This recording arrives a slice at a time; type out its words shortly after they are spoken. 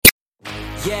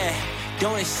Yeah,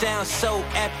 don't it sound so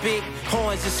epic?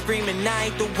 Horns are screaming, I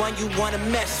ain't the one you wanna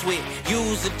mess with.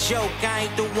 Use a joke, I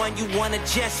ain't the one you wanna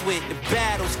jest with. The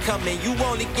battle's coming, you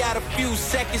only got a few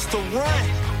seconds to run.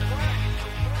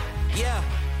 Yeah.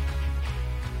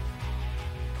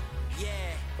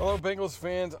 Hello, Bengals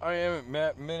fans. I am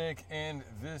Matt Minnick, and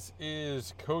this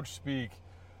is Coach Speak.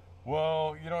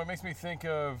 Well, it makes me think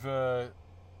of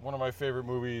one of my favorite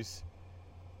movies,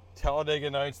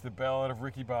 Talladega Nights, The Ballad of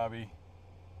Ricky Bobby.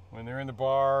 When they're in the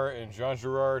bar and Jean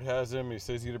Girard has him, he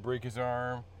says he's going to break his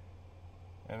arm.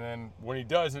 And then when he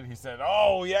does it, he said,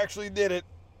 oh, he actually did it.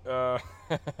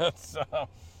 That's kind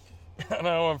of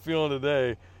how I'm feeling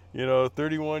today.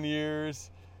 31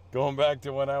 years, going back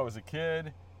to when I was a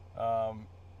kid.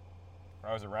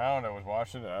 I was around, I was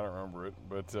watching it, I don't remember it.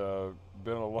 But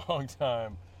been a long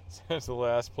time since the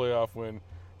last playoff win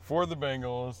for the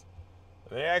Bengals.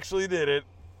 They actually did it.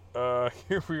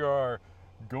 Here we are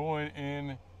going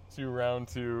in to round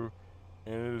two,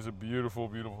 and it is a beautiful,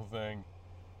 beautiful thing.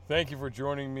 Thank you for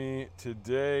joining me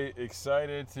today.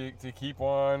 Excited to keep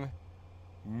on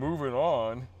moving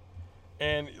on.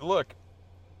 And look,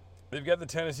 they've got the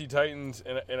Tennessee Titans,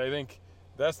 and I think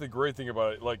that's the great thing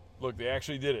about it. Like, look, they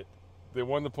actually did it. They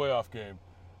won the playoff game.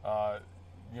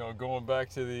 Going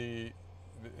back to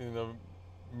in the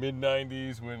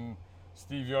mid-'90s when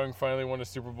Steve Young finally won a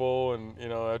Super Bowl, and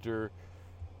after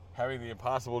having the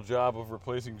impossible job of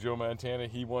replacing Joe Montana,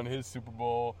 he won his Super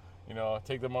Bowl.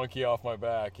 Take the monkey off my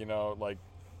back.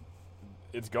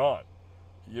 It's gone.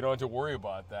 You don't have to worry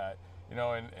about that.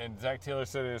 And Zach Taylor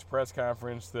said in his press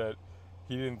conference that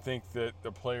he didn't think that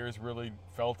the players really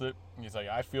felt it. He's like,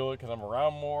 I feel it because I'm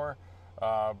around more.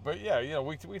 But yeah,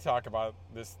 we talk about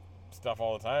this stuff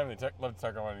all the time. They love to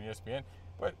talk about it on ESPN,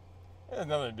 but it has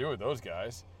nothing to do with those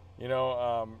guys.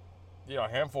 A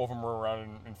handful of them were around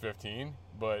in 15,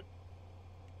 but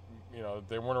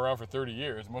they weren't around for 30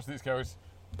 years. Most of these guys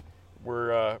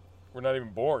were not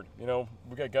even born.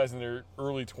 We got guys in their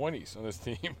early 20s on this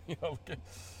team.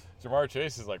 Jamar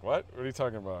Chase is like, what? What are you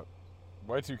talking about?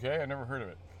 Y2K? I never heard of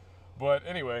it. But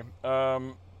anyway,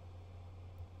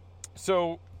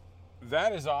 so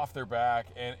that is off their back,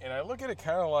 and I look at it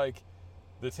kind of like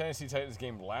the Tennessee Titans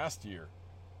game last year,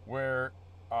 where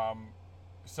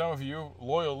some of you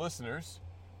loyal listeners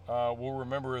will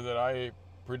remember that I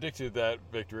predicted that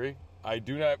victory. I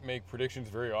do not make predictions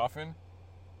very often.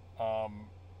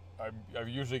 I've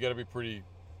usually got to be pretty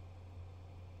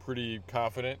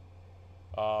confident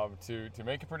to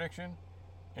make a prediction,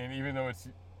 and even though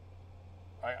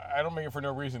I don't make it for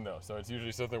no reason though. So it's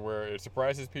usually something where it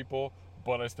surprises people,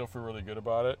 but I still feel really good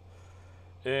about it.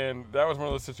 And that was one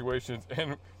of those situations.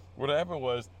 And what happened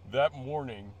was that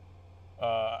morning,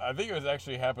 I think it was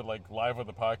actually happened like live on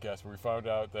the podcast where we found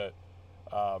out that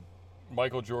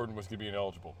Michael Jordan was going to be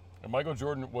ineligible. And Michael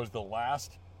Jordan was the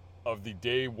last of the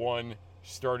day one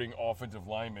starting offensive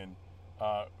linemen.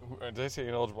 Did I say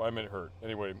ineligible? I meant hurt.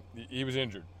 Anyway, he was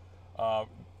injured.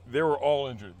 They were all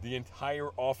injured. The entire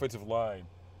offensive line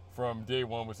from day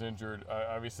one was injured.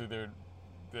 Obviously,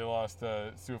 they lost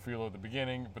Su'a-Filo at the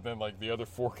beginning, but then like the other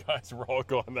four guys were all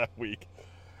gone that week.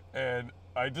 And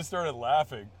I just started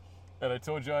laughing. And I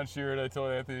told John Sheeran, I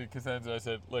told Anthony Cosenza, I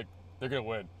said, like, they're going to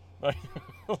win.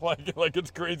 Like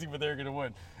it's crazy, but they're going to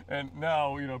win. And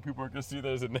now, people are going to see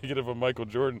that as a negative of Michael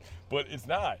Jordan. But it's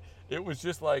not. It was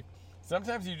just like,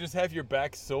 sometimes you just have your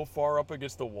back so far up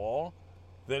against the wall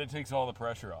that it takes all the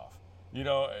pressure off. And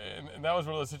that was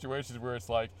one of those situations where it's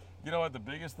like, you know what, the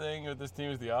biggest thing with this team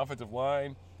is the offensive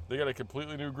line. They got a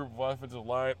completely new group of offensive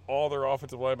line. All their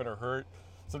offensive linemen are hurt.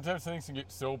 Sometimes things can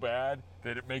get so bad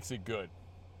that it makes it good.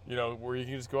 Where you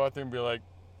can just go out there and be like,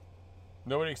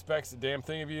 nobody expects a damn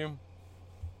thing of you.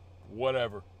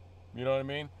 Whatever. You know what I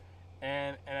mean?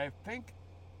 And I think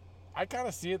I kind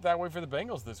of see it that way for the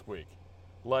Bengals this week.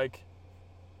 Like,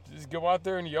 just go out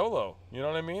there and YOLO. You know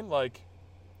what I mean? Like,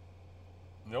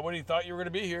 nobody thought you were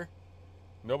going to be here.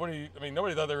 Nobody thought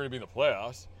they were going to be in the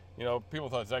playoffs. People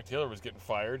thought Zach Taylor was getting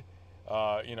fired,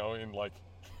 in like,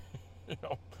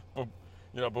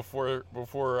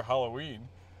 before Halloween.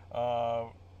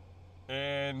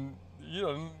 And,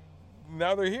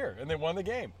 now they're here, and they won the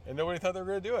game, and nobody thought they were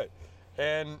going to do it.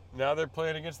 And now they're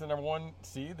playing against the number one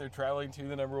seed. They're traveling to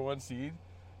the number one seed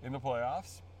in the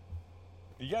playoffs.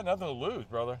 You got nothing to lose,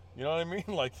 brother. You know what I mean?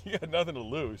 Like, you got nothing to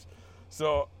lose.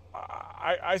 So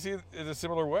I see it in a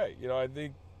similar way. I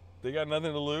think they got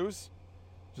nothing to lose.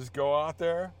 Just go out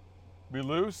there, be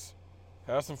loose,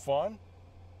 have some fun,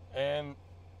 and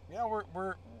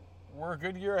we're a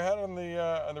good year ahead on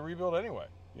the rebuild anyway.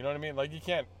 You know what I mean? Like, you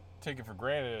can't take it for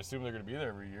granted and assume they're going to be there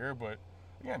every year, but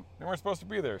again, they weren't supposed to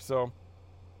be there. So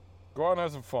go out and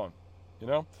have some fun. you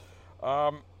know?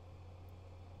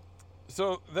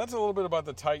 So that's a little bit about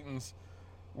the Titans.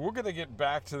 We're going to get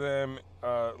back to them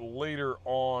later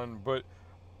on, but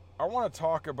I want to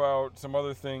talk about some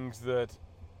other things that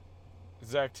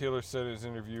Zac Taylor said in his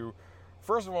interview.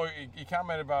 First of all, he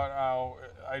commented about how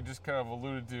I just kind of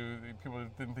alluded to people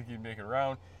that didn't think he'd make it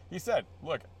around. He said,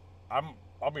 look,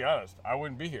 I'll be honest, I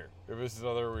wouldn't be here if this is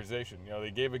another organization. You know, they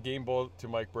gave a game ball to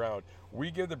Mike Brown. We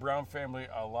give the Brown family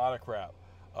a lot of crap.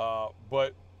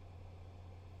 But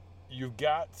you've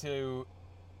got to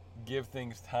give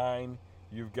things time.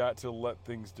 You've got to let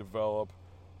things develop.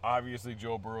 Obviously,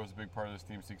 Joe Burrow is a big part of this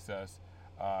team's success,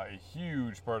 a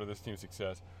huge part of this team's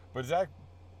success. But Zac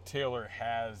Taylor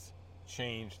has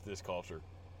changed this culture,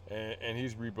 and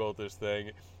he's rebuilt this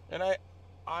thing. And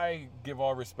I give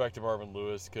all respect to Marvin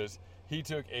Lewis because he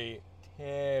took a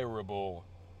terrible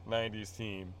 90s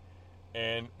team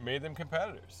and made them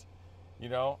competitors. You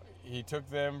know, he took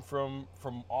them from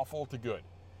awful to good,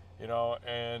 you know,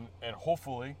 and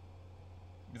hopefully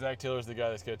Zac Taylor's the guy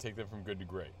that's going to take them from good to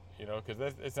great, you know,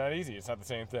 because it's not easy. It's not the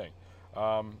same thing.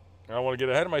 I don't want to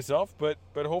get ahead of myself, but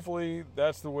hopefully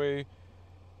that's the way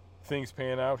things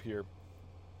pan out here.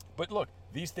 But look,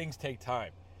 these things take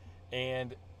time.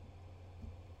 And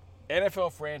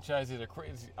NFL franchises are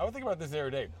crazy. I would think about this every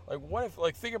day.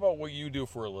 Think about what you do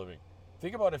for a living.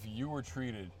 Think about if you were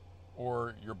treated,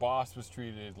 or your boss was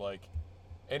treated like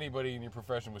anybody in your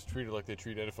profession was treated like they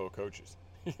treat NFL coaches.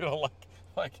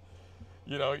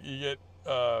 You know, you get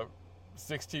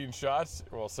 16 shots,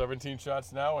 17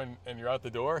 shots now, and you're out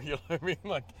the door. You know what I mean?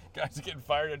 Like, guys are getting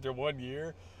fired after 1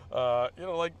 year.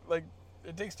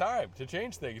 It takes time to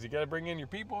change things. You got to bring in your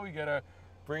people. You got to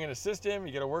bring in a system.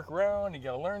 You got to work around. You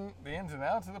got to learn the ins and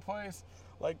outs of the place.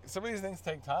 Like, some of these things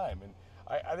take time. And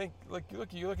I think,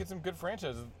 you look at some good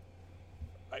franchises.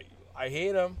 I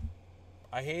hate them.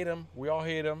 I hate them. We all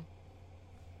hate them.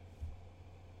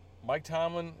 Mike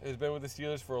Tomlin has been with the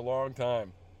Steelers for a long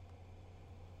time.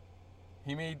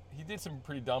 He did some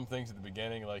pretty dumb things at the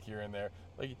beginning, like here and there.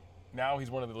 Like, now he's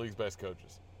one of the league's best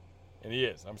coaches. And he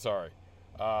is. I'm sorry.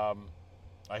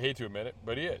 I hate to admit it,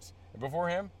 but he is. And before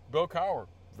him, Bill Cowher,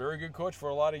 very good coach for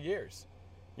a lot of years.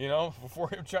 You know, before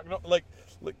him, Chuck,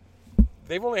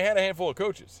 they've only had a handful of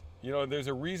coaches. You know, there's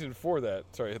a reason for that.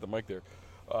 Sorry, I hit the mic there.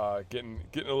 Getting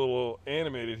a little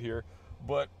animated here,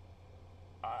 but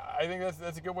I think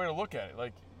that's a good way to look at it.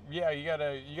 Like, yeah, you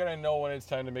gotta know when it's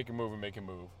time to make a move and make a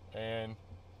move. And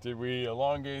did we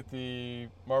elongate the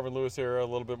Marvin Lewis era a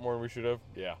little bit more than we should have?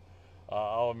 Yeah,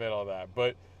 I'll admit all that.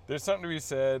 But there's something to be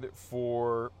said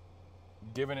for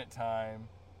giving it time,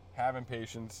 having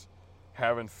patience,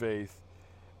 having faith.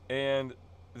 And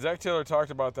Zac Taylor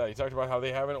talked about that. He talked about how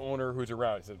they have an owner who's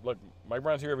around. He said, look, Mike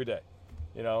Brown's here every day.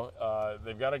 You know,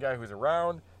 they've got a guy who's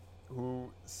around, who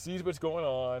sees what's going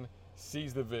on,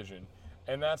 sees the vision.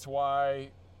 And that's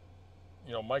why,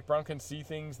 you know, Mike Brown can see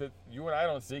things that you and I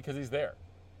don't see because he's there.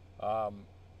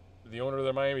 The owner of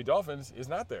the Miami Dolphins is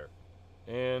not there.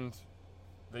 And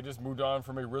they just moved on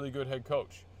from a really good head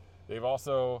coach. They've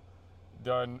also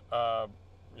done,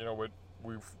 what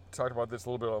we've talked about this a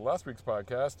little bit on last week's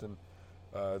podcast, and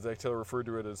Zac Taylor referred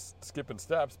to it as skipping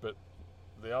steps, but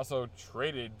they also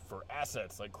traded for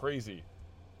assets like crazy.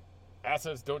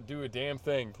 Assets don't do a damn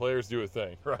thing. Players do a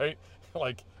thing, right?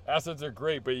 Like, assets are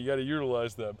great, but you got to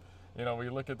utilize them. You know, we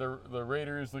look at the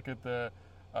Raiders, look at the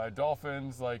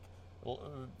Dolphins, like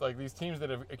these teams that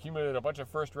have accumulated a bunch of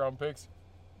first-round picks.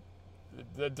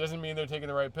 That doesn't mean they're taking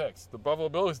the right picks. The Buffalo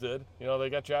Bills did. You know, they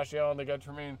got Josh Allen, they got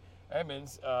Tremaine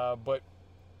Edmonds, but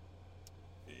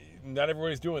not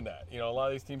everybody's doing that. You know, a lot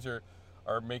of these teams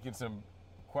are making some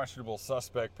questionable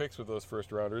suspect picks with those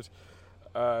first-rounders.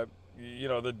 You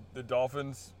know, the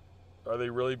Dolphins, are they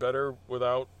really better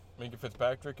without Minka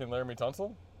Fitzpatrick and Laramie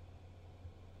Tunsil?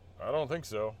 I don't think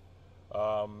so.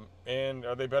 And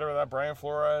are they better without Brian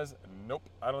Flores? Nope,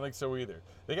 I don't think so either.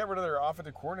 They got rid of their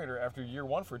offensive coordinator after year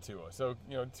one for Tua. So,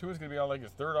 you know, Tua's going to be on like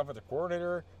his third offensive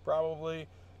coordinator, probably.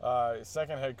 His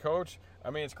second head coach.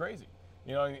 I mean, it's crazy.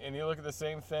 You know, and you look at the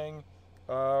same thing,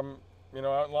 out in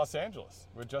Los Angeles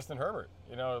with Justin Herbert.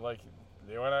 You know, like,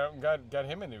 they went out and got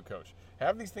him a new coach.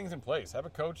 Have these things in place. Have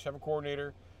a coach, have a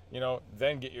coordinator,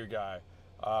 then get your guy.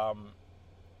 The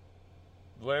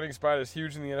landing spot is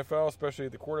huge in the NFL, especially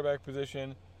at the quarterback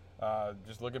position.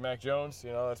 Just look at Mac Jones.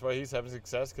 You know, that's why he's having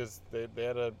success, because they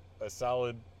had a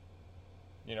solid,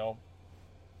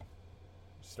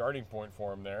 starting point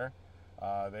for him there.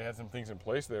 They had some things in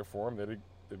place there for him.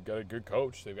 They've got a good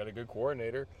coach. They've got a good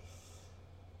coordinator.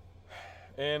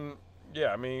 And,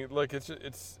 yeah, I mean, look,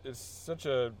 it's such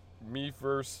a me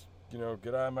first, get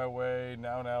out of my way,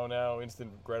 now,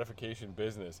 instant gratification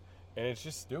business. And it's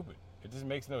just stupid. It just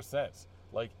makes no sense.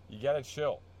 Like, you got to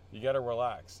chill. You got to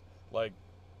relax. Like,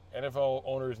 NFL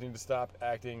owners need to stop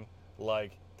acting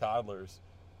like toddlers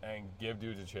and give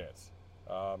dudes a chance.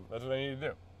 That's what they need to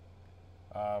do.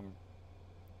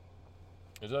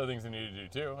 There's other things they need to do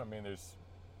too. I mean, there's,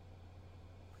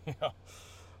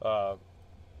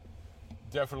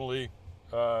 definitely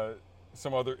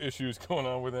some other issues going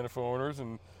on with NFL owners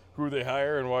and who they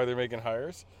hire and why they're making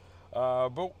hires.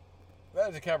 But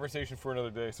that is a conversation for another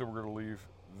day, so we're going to leave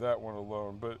that one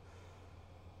alone. But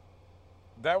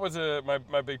that was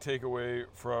my big takeaway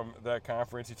from that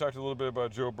conference. He talked a little bit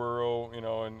about Joe Burrow,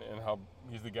 and how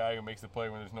he's the guy who makes the play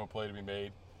when there's no play to be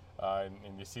made. And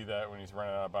you see that when he's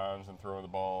running out of bounds and throwing the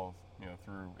ball,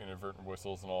 through inadvertent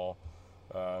whistles and all,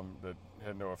 that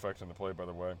had no effect on the play, by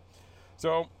the way.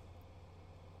 So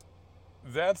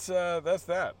that's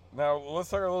that. Now let's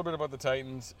talk a little bit about the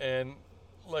Titans. And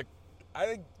look, I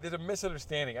think there's a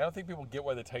misunderstanding. I don't think people get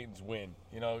why the Titans win.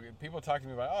 People talk to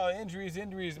me about injuries.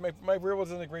 Mike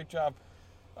Vrabel's done a great job.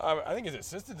 I think his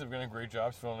assistants have done a great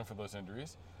job filling in for those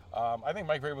injuries. I think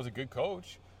Mike Vrabel's a good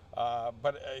coach.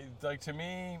 But to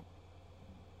me,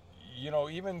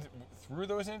 even through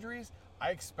those injuries, I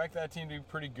expect that team to be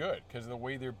pretty good because of the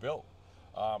way they're built.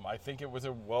 I think it was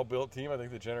a well-built team. I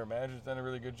think the general manager's done a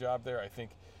really good job there. I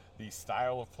think the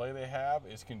style of play they have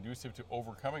is conducive to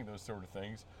overcoming those sort of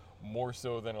things more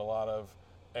so than a lot of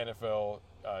NFL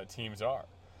teams are.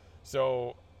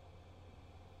 So,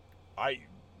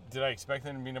 did I expect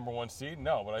them to be number one seed?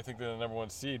 No, but I think they're the number one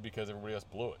seed because everybody else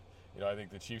blew it. I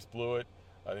think the Chiefs blew it.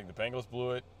 I think the Bengals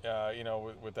blew it,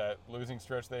 with that losing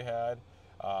stretch they had.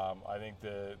 I think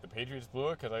the Patriots blew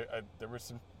it because there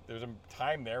was a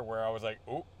time there where I was like,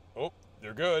 oh,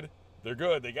 they're good,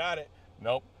 they got it.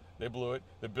 Nope, they blew it.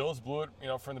 The Bills blew it,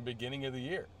 from the beginning of the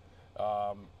year.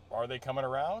 Are they coming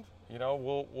around?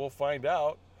 We'll find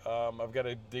out. I've got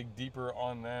to dig deeper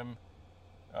on them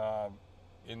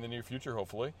in the near future,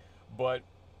 hopefully. But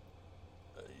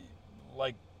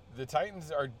the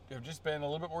Titans have just been a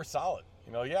little bit more solid.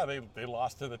 They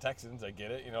lost to the Texans. I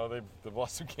get it. They've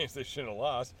lost some games they shouldn't have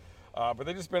lost. But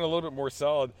they've just been a little bit more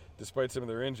solid despite some of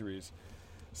their injuries.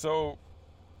 So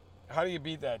how do you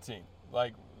beat that team?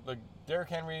 Like Derrick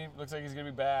Henry looks like he's going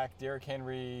to be back. Derrick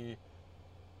Henry,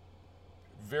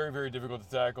 very, very difficult to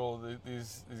tackle.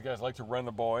 These guys like to run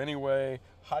the ball anyway.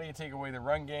 How do you take away the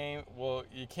run game? Well,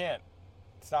 you can't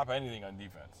stop anything on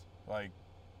defense. Like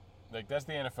that's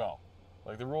the NFL.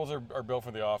 The rules are built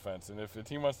for the offense, and if a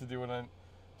team wants to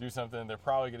do something, they're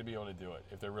probably going to be able to do it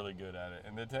if they're really good at it.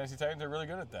 And the Tennessee Titans are really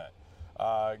good at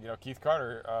that. Keith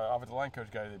Carter, offensive line coach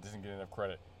guy that doesn't get enough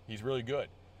credit, he's really good.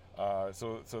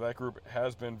 So that group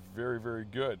has been very, very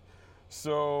good.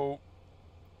 So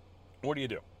what do you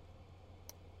do?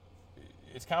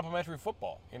 It's complementary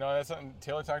football. That's something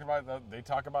Taylor talked about. They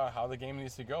talk about how the game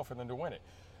needs to go for them to win it.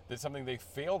 That's something they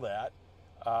failed at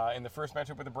in the first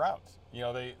matchup with the Browns.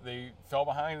 They fell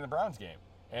behind in the Browns game,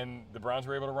 and the Browns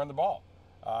were able to run the ball.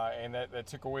 And that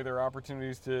took away their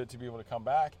opportunities to be able to come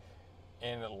back,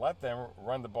 and it let them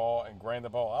run the ball and grind the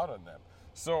ball out on them.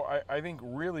 So I think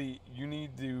really you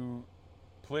need to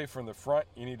play from the front.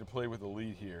 You need to play with the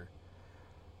lead here.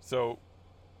 So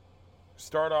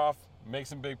start off, make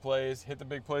some big plays, hit the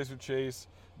big plays with Chase.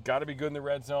 Got to be good in the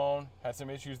red zone. Had some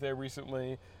issues there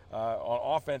recently.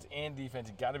 On offense and defense,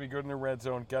 you got to be good in the red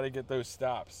zone. Got to get those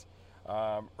stops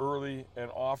early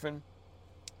and often.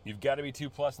 You've got to be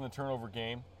 2+ in the turnover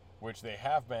game, which they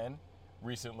have been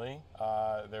recently.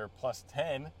 They're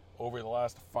 +10 over the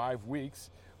last 5 weeks,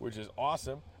 which is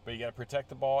awesome. But you got to protect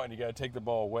the ball and you got to take the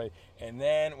ball away. And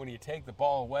then when you take the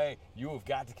ball away, you have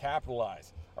got to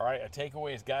capitalize. All right, a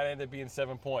takeaway has got to end up being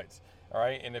 7 points. All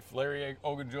right, and if Larry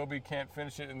Ogunjobi can't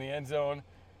finish it in the end zone,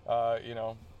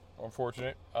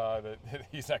 unfortunate that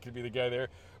he's not going to be the guy there.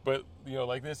 But,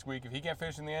 like this week, if he can't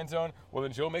finish in the end zone, well,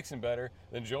 then Joe Mixon better,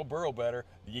 then Joe Burrow better.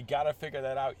 You got to figure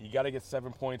that out. You got to get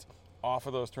 7 points off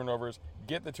of those turnovers.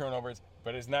 Get the turnovers,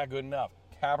 but it's not good enough.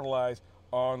 Capitalize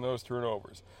on those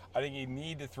turnovers. I think you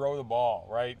need to throw the ball,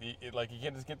 right? You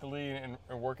can't just get the lead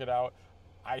and work it out.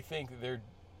 I think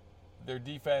their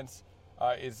defense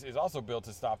is also built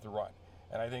to stop the run.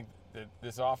 And I think that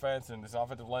this offense and this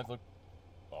offensive line look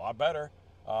a lot better.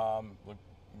 Look,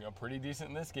 pretty decent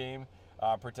in this game.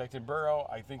 Protecting Burrow,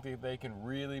 I think they can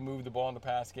really move the ball in the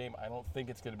pass game. I don't think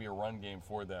it's going to be a run game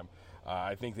for them.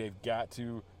 I think they've got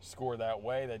to score that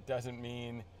way. That doesn't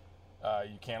mean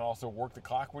you can't also work the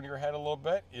clock when you're ahead a little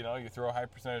bit. You throw high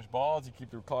percentage balls, you keep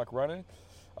the clock running.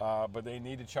 But they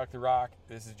need to chuck the rock.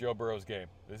 This is Joe Burrow's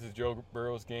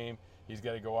game. He's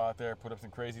got to go out there, put up some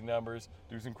crazy numbers,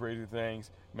 do some crazy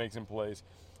things, make some plays.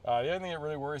 The other thing that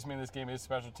really worries me in this game is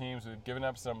special teams. We've given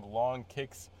up some long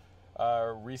kicks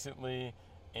recently,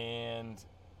 and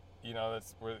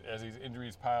that's where, as these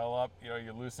injuries pile up,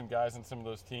 you lose some guys on some of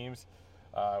those teams,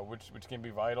 which can be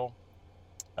vital.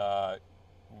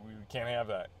 We can't have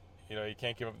that. You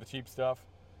can't give up the cheap stuff.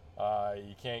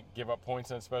 You can't give up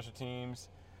points on special teams.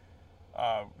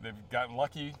 They've gotten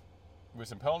lucky with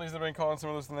some penalties that have been called on some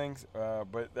of those things,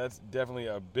 but that's definitely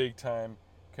a big-time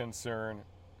concern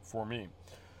for me.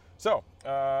 So,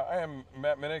 I am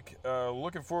Matt Minnick,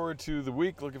 looking forward to the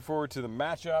week, looking forward to the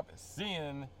matchup,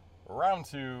 seeing round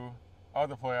 2 of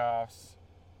the playoffs.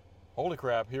 Holy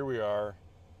crap, here we are.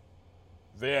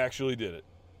 They actually did it.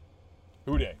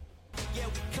 Who dey? Yeah,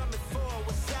 we coming for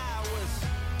what's ours.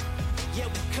 Yeah,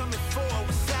 we coming for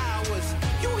what's ours.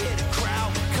 You hear the crowd.